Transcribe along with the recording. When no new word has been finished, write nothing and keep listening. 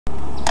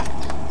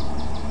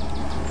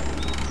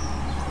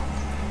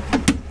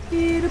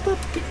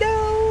puppy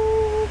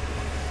dog.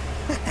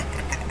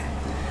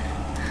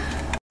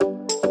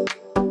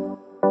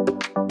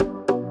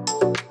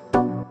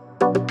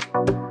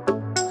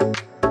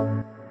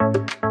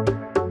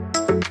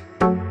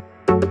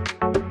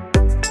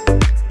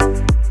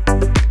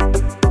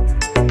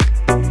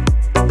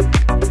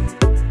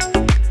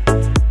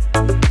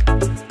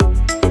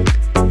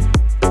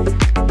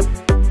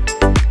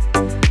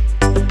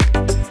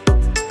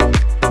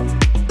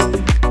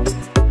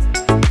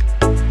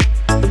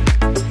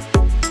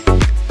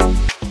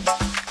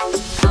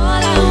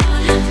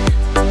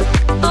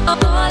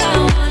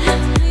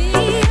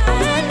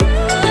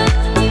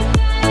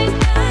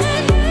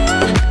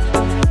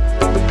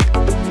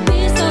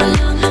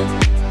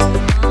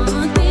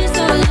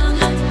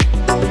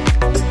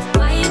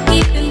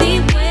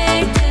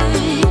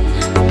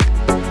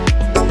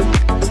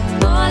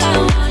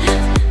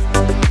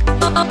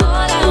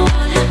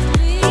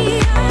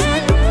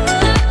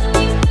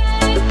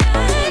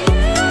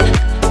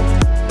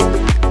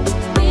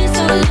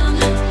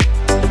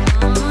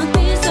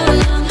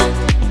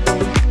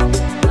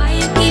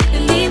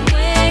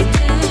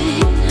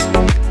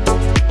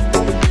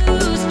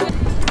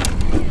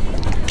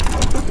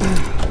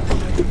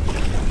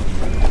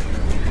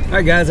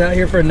 Alright guys, out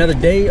here for another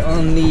day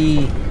on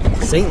the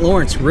St.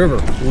 Lawrence River.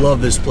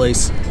 Love this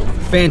place.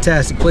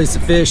 Fantastic place to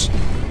fish.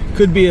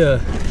 Could be a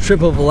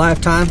trip of a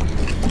lifetime.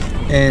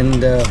 And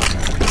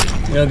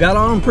you know, got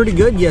on them pretty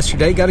good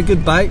yesterday. Got a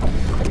good bite.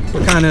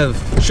 We're kind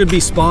of, should be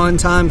spawn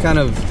time, kind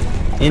of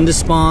into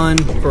spawn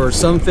for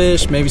some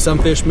fish. Maybe some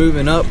fish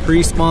moving up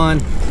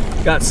pre-spawn.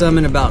 Got some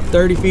in about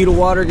 30 feet of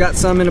water. Got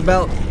some in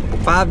about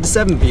 5 to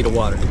 7 feet of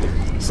water.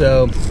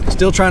 So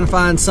still trying to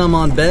find some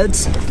on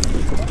beds.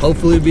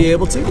 Hopefully be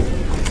able to,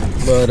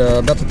 but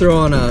about to throw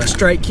on a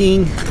Strike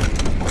King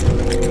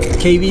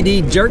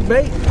KVD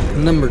jerkbait,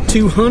 number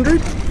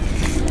 200.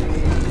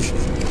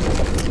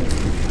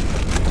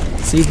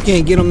 See if we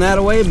can't get them that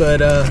away,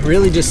 but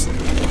really just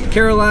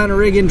Carolina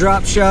rigging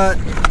drop shot.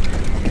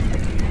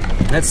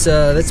 That's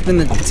been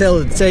the tale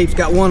of the tapes.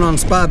 Got one on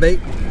spy bait.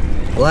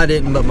 Well, I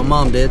didn't, but my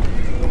mom did.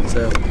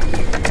 So,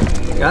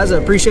 guys, I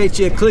appreciate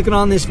you clicking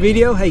on this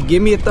video. Hey,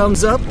 give me a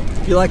thumbs up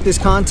if you like this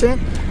content.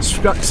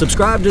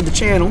 Subscribe to the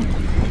channel,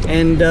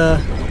 and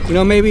you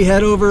know, maybe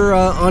head over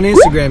on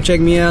Instagram. Check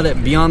me out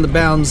at Beyond the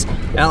Bounds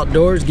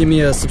Outdoors. Give me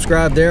a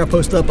subscribe there. I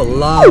post up a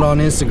lot on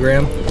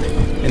Instagram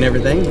and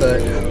everything,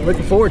 but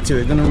looking forward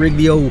to it. Gonna rig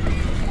the old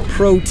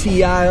Pro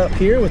TI up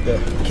here with the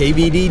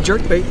KVD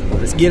jerkbait.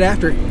 Let's get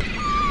after it.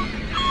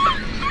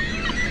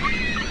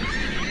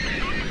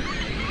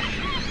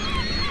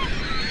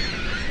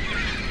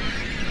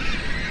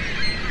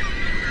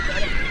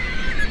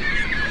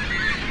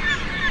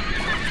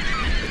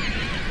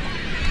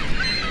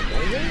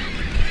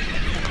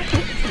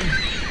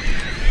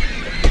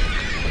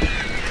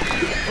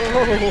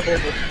 Oh,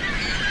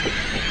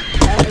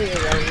 that is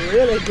a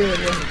really good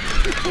one.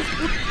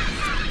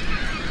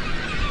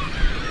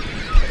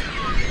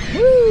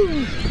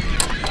 Woo!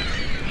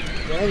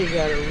 Daddy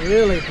got a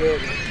really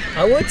good one.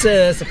 I would say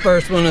that's the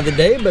first one of the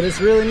day, but it's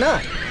really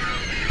not.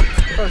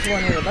 First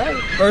one in the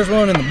boat. First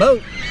one in the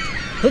boat.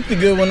 Hooked a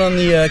good one on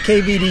the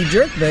KVD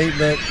jerkbait,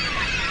 but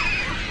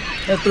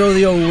I throw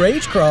the old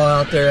rage crawl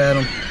out there at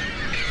him.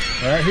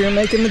 Right here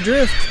making the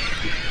drift.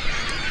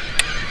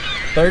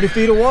 30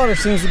 feet of water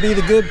seems to be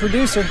the good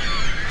producer.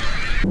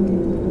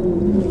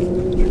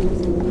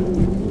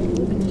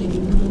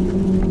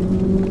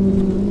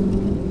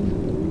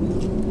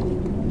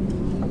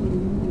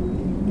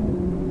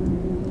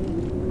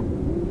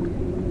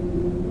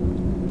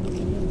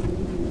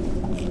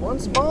 One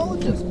small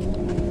adjustment.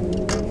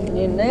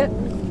 In that?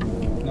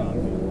 No.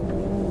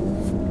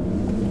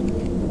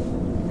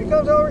 Here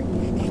comes Ori.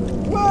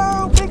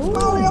 Whoa, big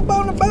smallie up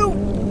on the boat.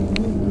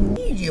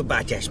 You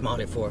bite that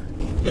smallie for?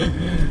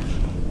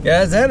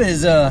 Guys, that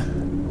is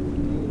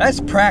that's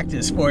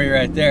practice for you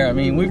right there. I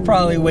mean, we've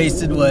probably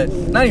wasted what?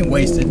 Not even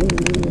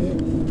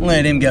wasted.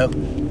 Let him go.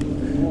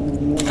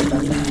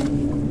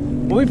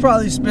 Well, we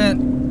probably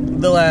spent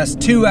the last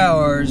 2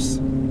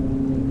 hours,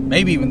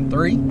 maybe even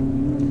 3. I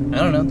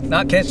don't know,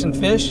 not catching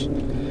fish,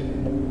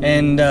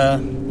 and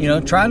you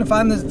know, trying to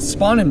find the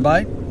spawning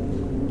bite.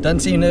 Doesn't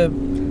seem to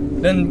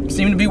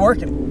be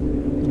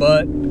working.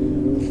 But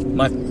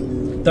my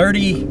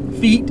 30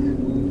 feet.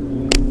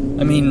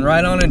 I mean,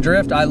 right on a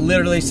drift, I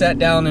literally sat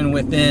down and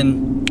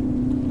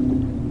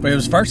within, but it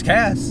was first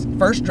cast,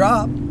 first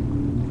drop.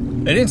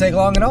 It didn't take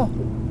long at all.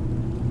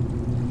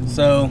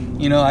 So,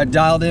 you know, I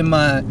dialed in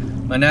my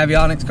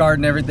Navionics card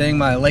and everything,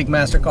 my Lake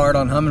Master card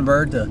on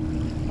Humminbird to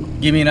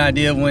give me an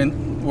idea of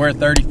where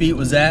 30 feet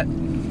was at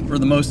for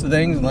the most of the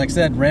things. And like I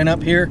said, ran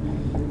up here,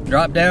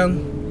 dropped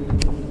down,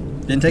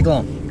 didn't take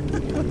long,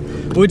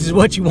 which is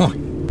what you want.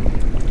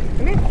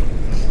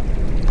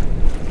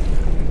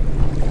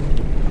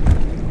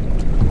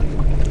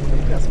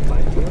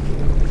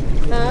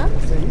 Huh?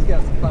 So he's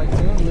got some fight to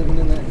him living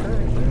in that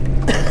current there.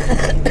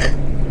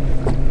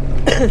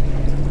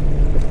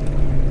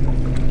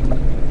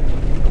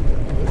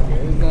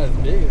 It's not as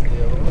big as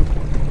the other one.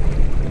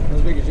 Not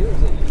as big as yours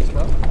that you just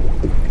caught.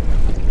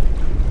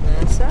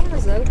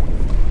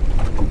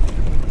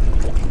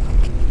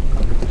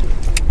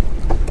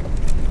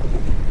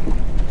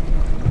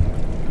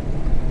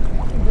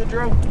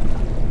 string.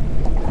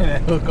 And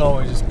that hook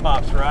always just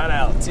pops right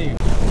out too.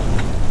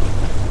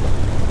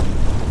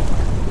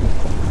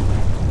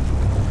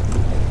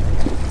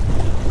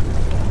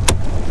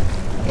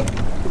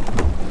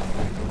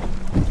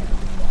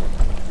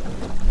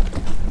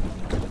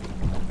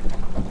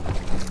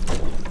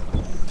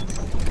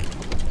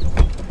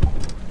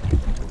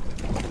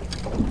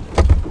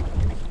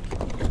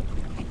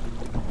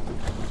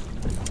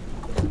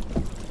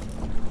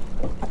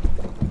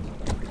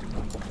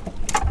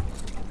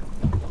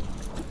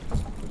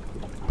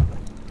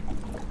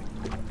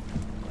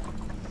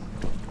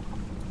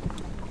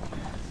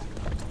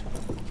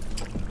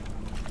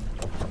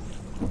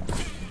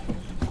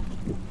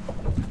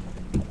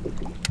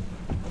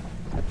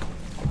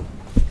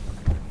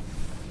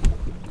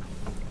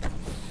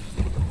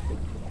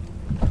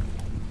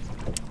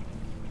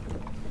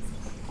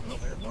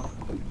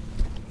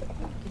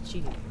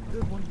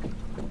 Good one.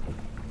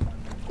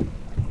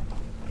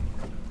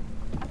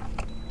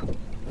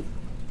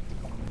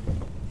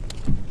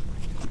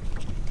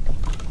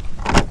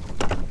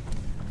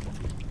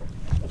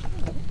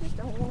 Just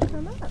don't want to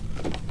come up.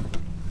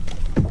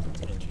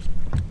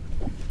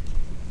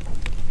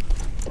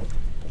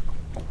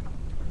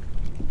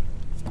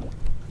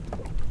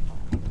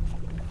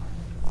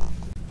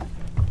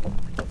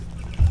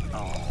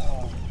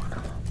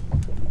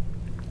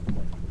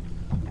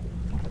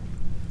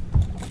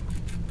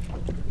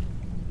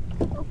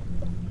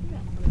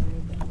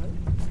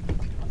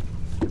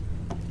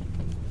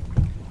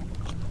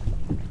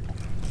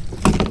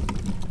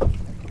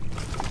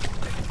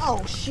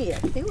 Oh shit,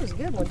 he was a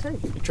good one too.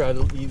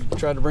 You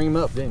tried to bring him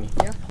up, didn't you?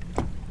 Yeah.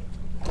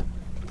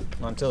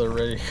 Not until they're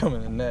ready to come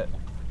in the net.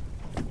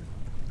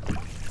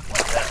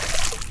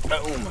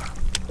 Boom.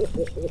 Oh,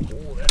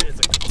 that is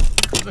a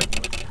good one.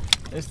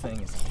 This thing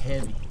is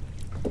heavy.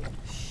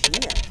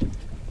 Shit.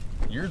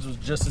 Yours was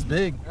just as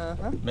big.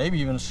 Uh-huh. Maybe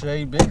even a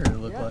shade bigger, it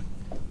looked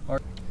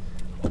like.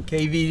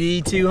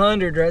 KVD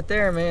 200 right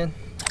there, man.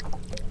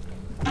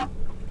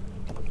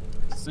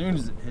 As soon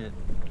as it hit.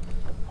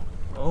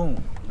 Oh,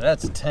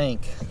 that's a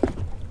tank.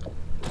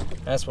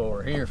 That's what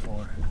we're here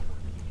for.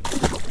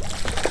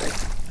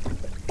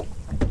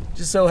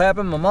 Just so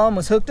happened my mom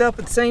was hooked up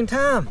at the same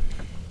time.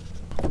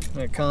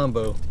 That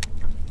combo.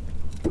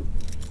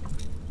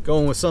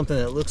 Going with something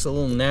that looks a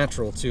little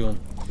natural to them.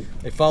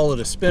 They followed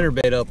a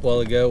spinnerbait up a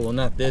while ago. Well,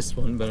 not this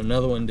one, but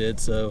another one did,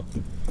 so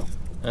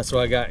that's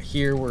what I got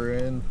here. We're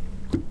in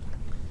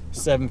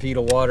 7 feet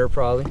of water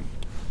probably.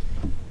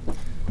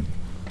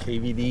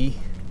 KVD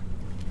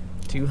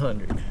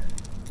 200.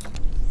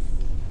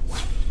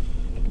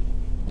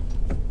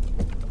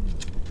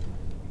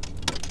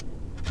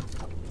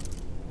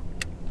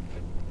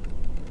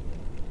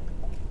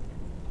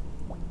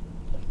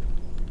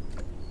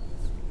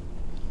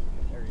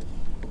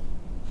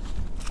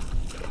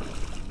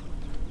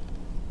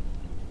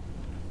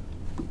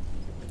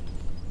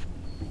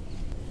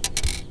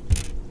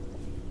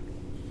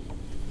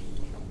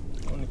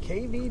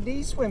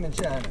 KVD swimming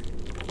shiner.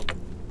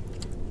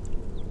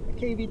 The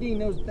KVD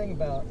knows a thing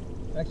about.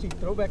 Actually,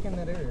 throw back in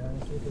that area.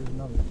 I see if there's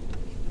another one.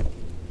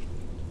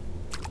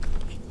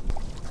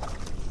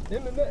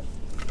 In the net.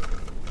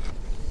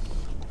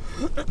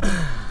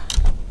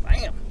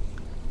 Bam.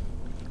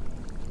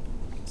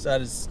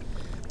 Decided to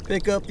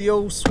pick up the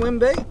old swim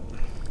bait.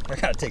 I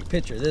gotta take a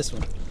picture of this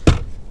one.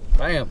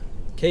 Bam.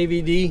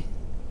 KVD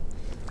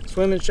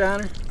swimming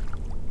shiner.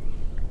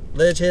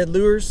 Ledge head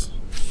lures.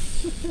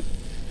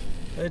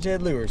 Ledge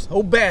head lures.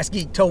 Old Bass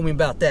Geek told me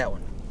about that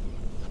one.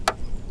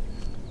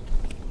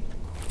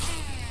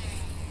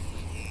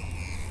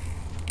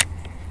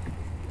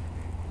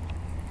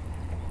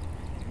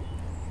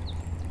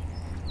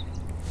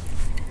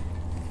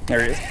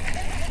 There it is.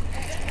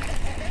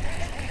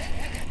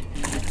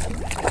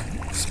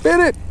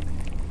 Spin it.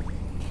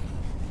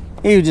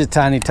 He was just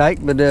tiny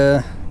tight, but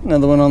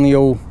another one on the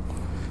old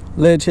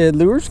ledge head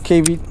lures,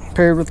 KV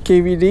paired with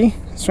KVD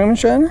swimming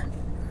shiner.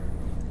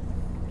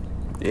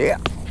 Yeah.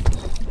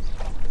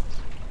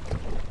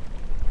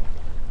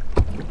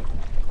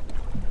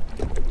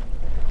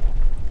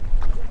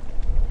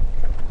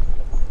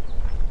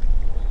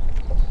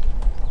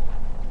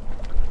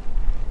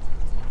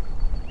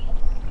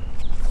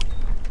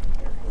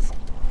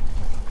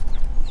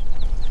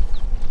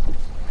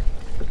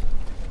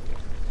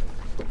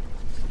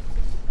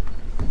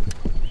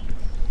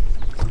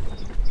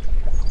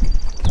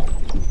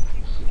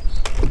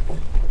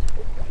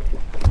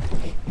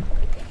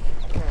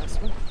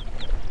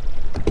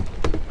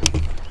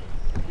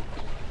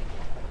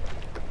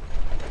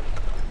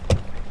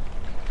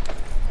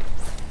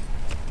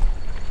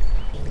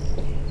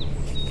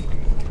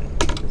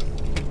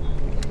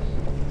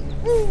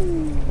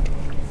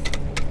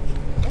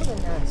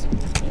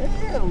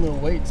 Yeah, a little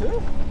weight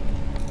too.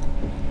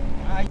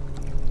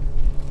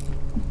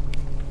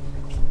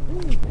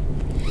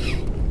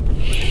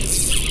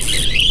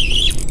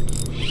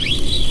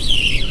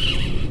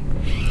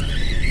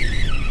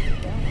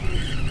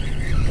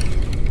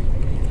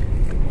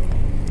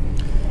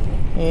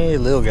 Hey,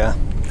 little guy.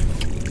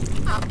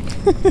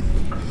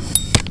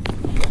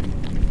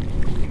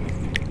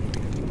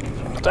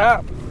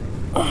 Stop.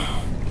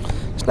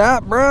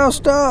 Stop, bro,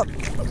 stop.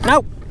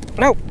 Nope,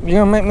 nope, you're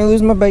gonna make me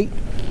lose my bait.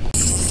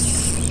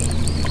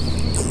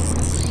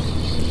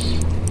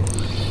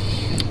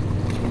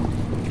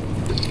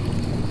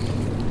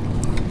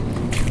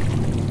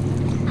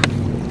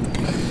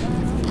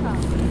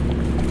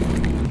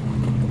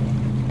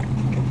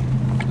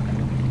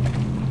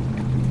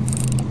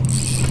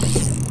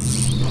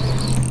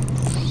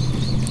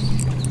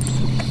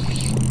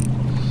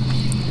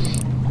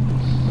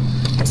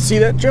 See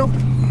that jump?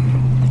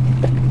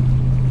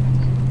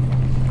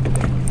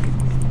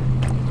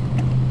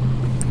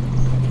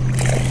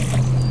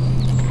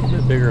 A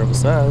bit bigger of a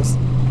size.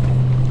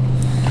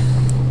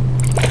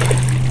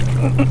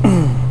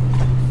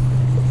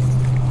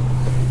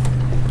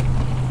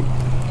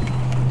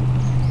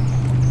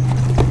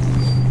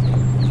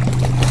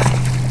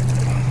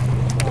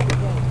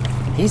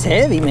 He's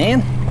heavy,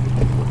 man.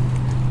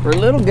 For a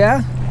little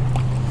guy.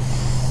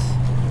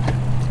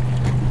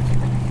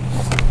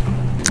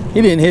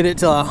 He didn't hit it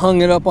till I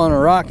hung it up on a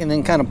rock and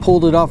then kind of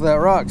pulled it off that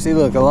rock. See,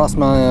 look, I lost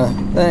my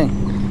thing.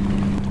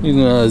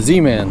 Using a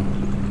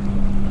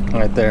Z-Man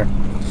right there.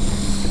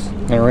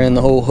 I ran the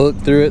whole hook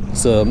through it.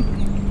 It's a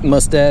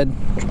Mustad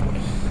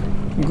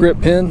grip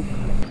pin.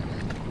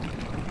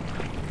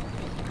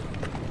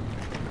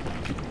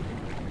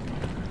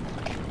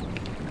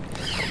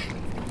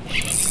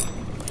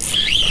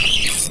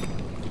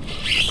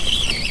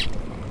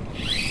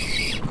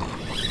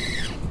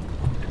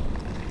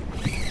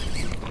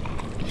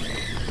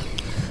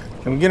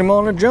 Can we get him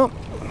on a jump?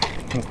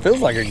 It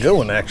feels like a good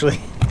one, actually.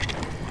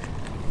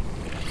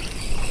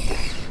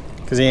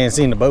 Because he ain't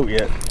seen the boat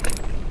yet.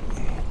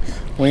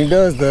 When he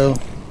does, though,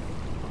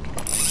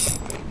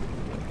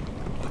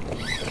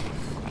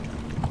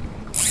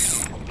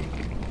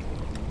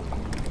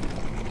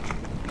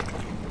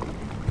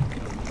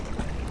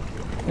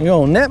 you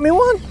gonna net me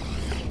one?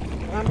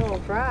 I'm gonna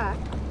try.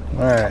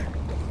 All right.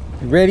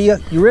 You ready?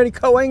 You ready,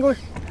 co-angler?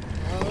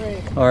 All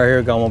right. All right, here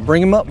we go. I'm gonna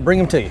bring him up, bring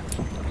him to you.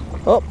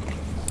 Oh.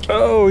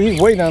 Oh, he's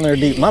way down there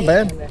deep. My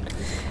bad.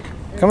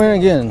 Come in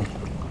again.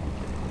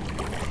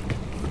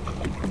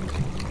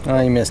 Oh,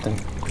 you missed him.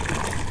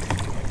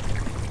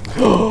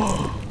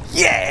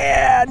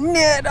 Yeah,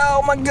 net.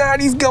 Oh my God,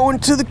 he's going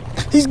to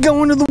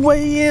the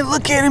weigh in.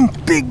 Look at him,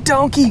 big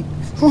donkey.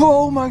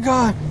 Oh my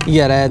God. You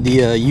gotta add the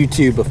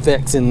YouTube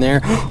effects in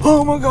there.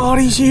 Oh my God,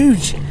 he's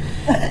huge.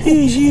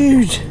 He's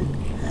huge.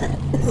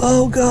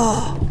 Oh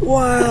God,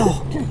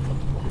 wow.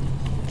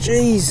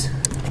 Jeez.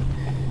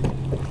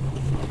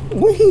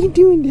 What are you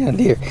doing down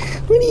there?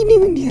 What are you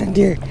doing down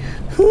there?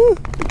 Huh?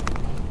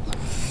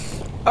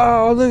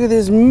 Oh, look at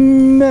this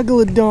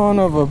megalodon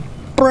of a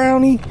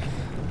brownie.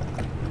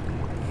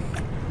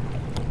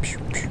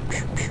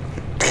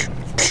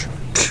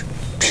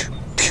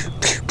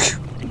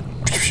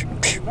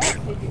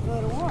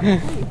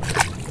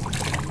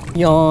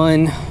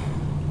 Yawn.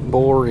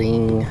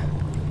 Boring.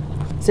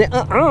 Say,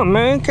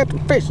 man, catching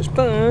fish is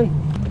fun.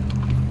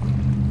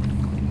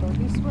 Go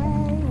this way,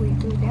 we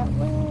go that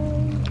way.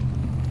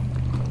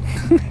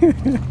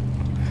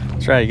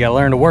 That's right, you gotta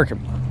learn to work him.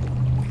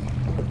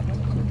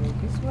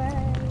 This way,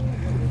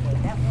 we go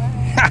that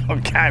way. Oh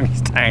God,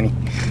 he's tiny.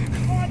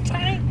 Oh, a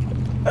tank.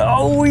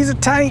 Oh, he's a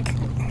tank.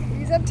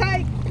 He's a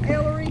tank,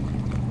 Hillary.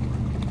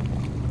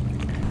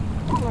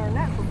 I learned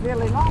that from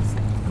Billy Lawson.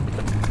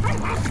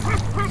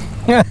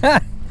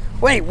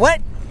 Wait,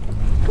 what?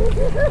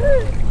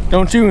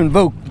 Don't you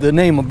invoke the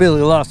name of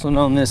Billy Lawson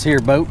on this here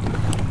boat.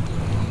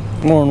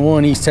 More than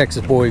one East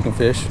Texas boy you can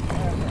fish.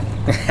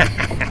 I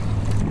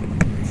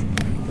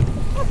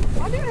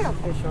do have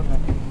fish on there.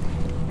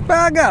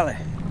 By golly,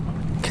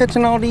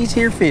 catching all these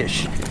here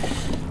fish.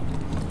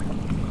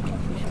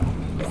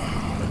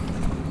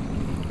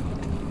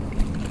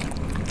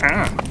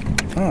 Ah,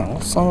 oh,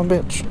 son of a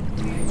bitch.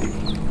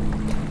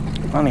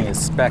 Honey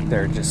is back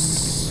there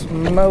just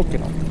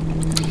smoking them.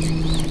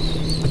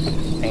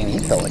 Man, he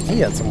felt like he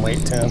had some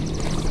weight to him.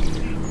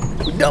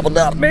 We doubled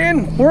up,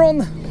 man. We're on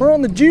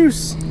the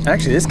juice.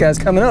 Actually, this guy's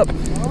coming up.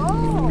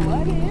 Oh,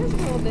 that is a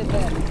little bit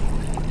better.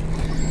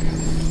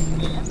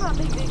 That might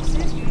be big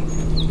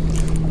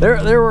sister.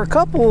 There were a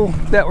couple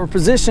that were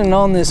positioned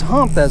on this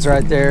hump that's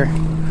right there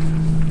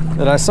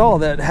that I saw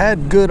that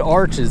had good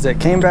arches, that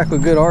came back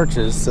with good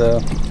arches.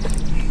 So,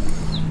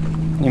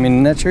 you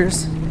mean that's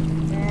yours?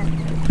 Yeah,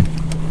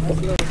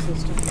 that's little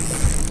sister.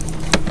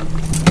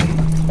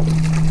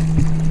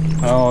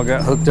 Oh, I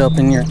got hooked up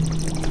in your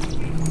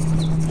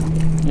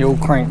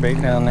old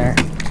crankbait down there.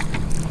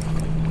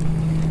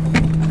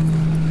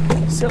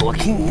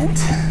 Silicant.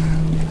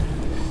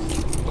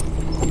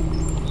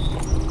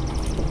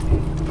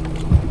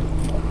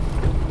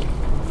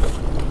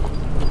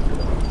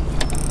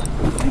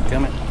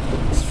 Damn it.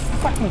 It's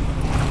fucking...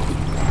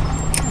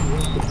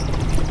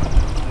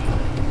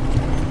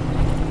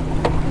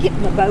 Get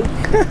in the boat.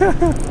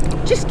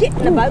 Just get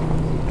in the boat.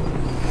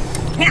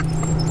 Yeah.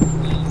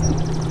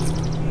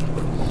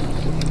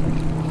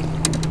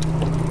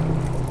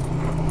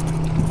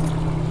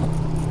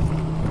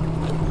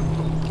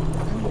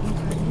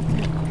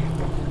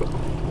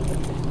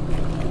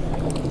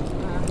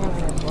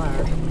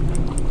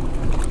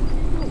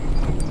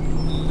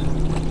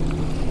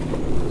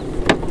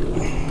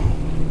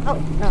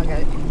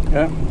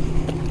 Yeah.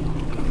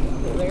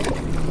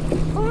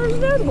 Oh, there's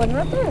another one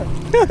right there.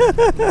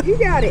 You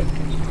got it.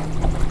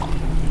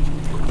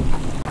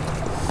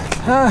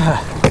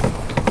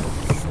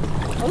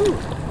 Ooh.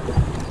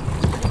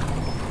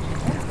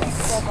 That's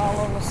stuff all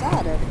on the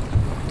side of it.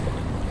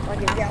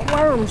 Like it's got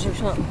worms or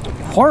something.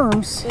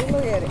 Worms? See,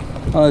 look at it.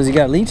 Oh, has he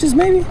got leeches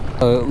maybe?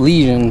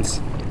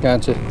 Lesions.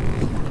 Gotcha.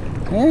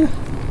 Yeah.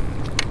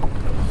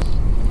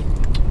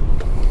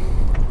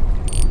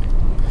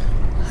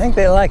 I think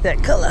they like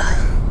that color.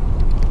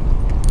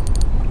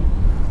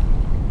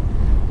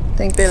 I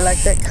think they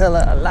like that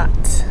color a lot.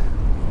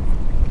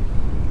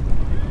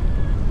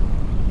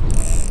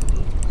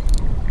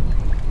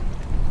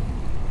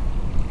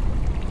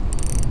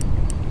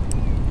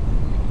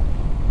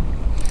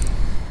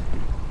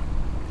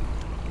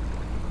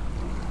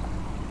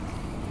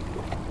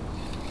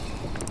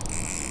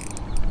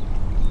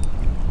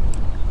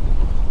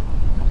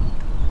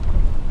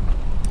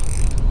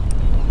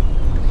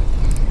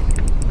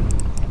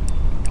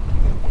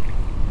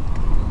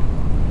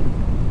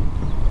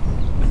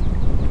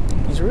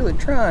 Really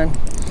trying.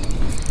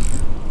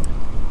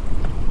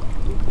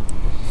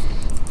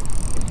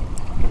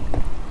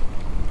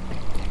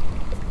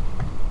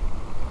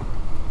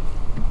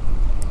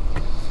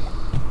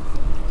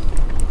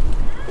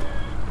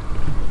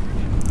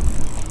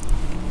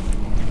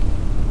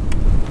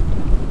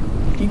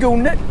 You go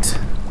net.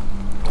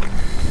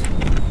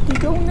 You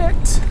go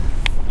net.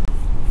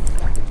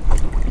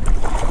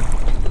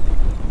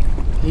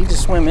 He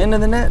just swim into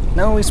the net?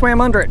 No, he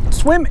swam under it.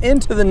 Swim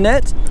into the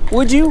net,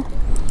 would you?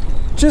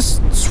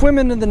 Just swim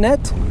into the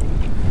net.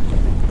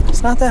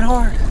 It's not that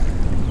hard.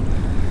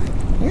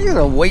 You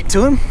gotta wait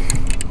to him.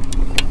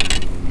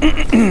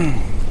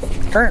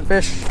 Current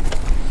fish.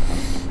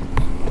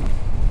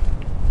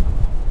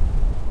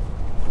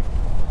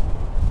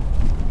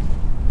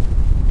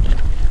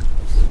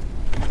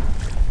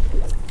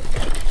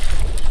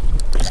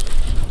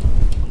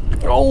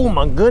 Oh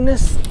my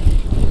goodness.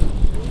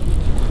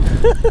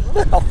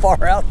 How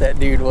far out that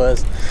dude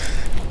was.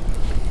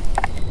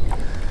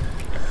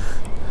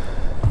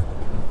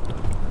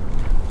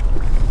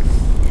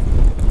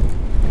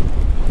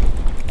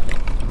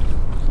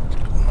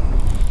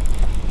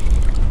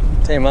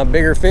 Tell you, my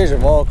bigger fish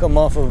have all come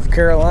off of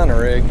Carolina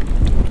rig.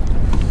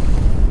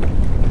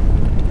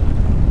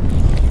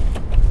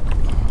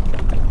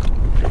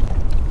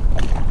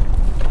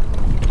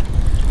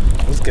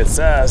 It's good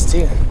size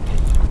too.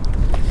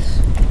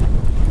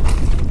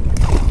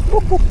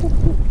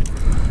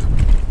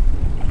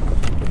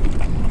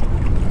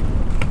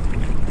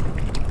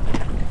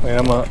 Wait,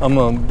 I'm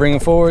gonna bring him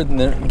forward and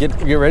then get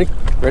ready.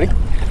 Ready?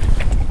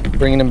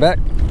 Bringing him back.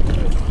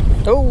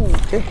 Oh,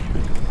 okay.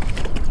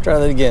 Let's try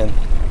that again.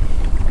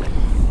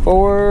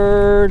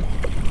 Forward.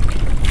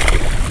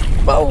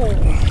 Whoa.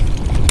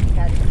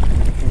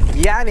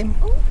 Got him.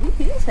 Oh,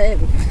 he is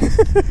heavy.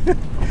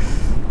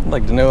 I'd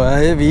like to know how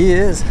heavy he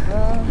is.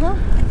 Uh-huh.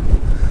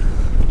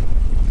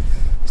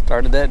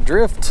 Started that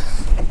drift.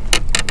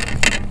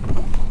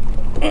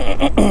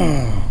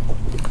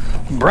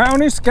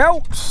 Brownie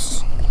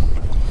Scouts.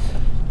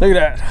 Look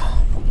at that.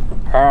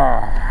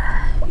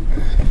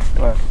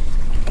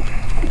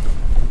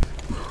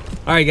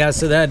 All right, guys,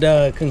 so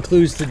that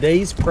concludes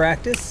today's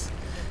practice,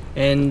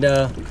 and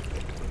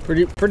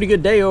pretty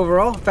good day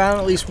overall. Found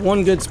at least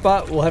one good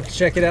spot. We'll have to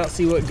check it out,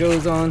 see what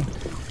goes on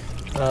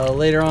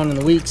later on in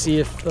the week, see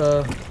if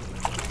we're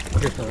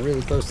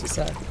really close to the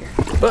side.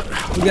 But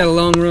we got a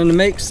long run to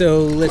make,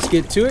 so let's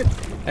get to it.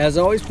 As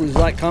always, please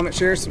like, comment,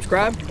 share,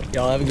 subscribe.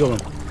 Y'all have a good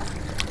one.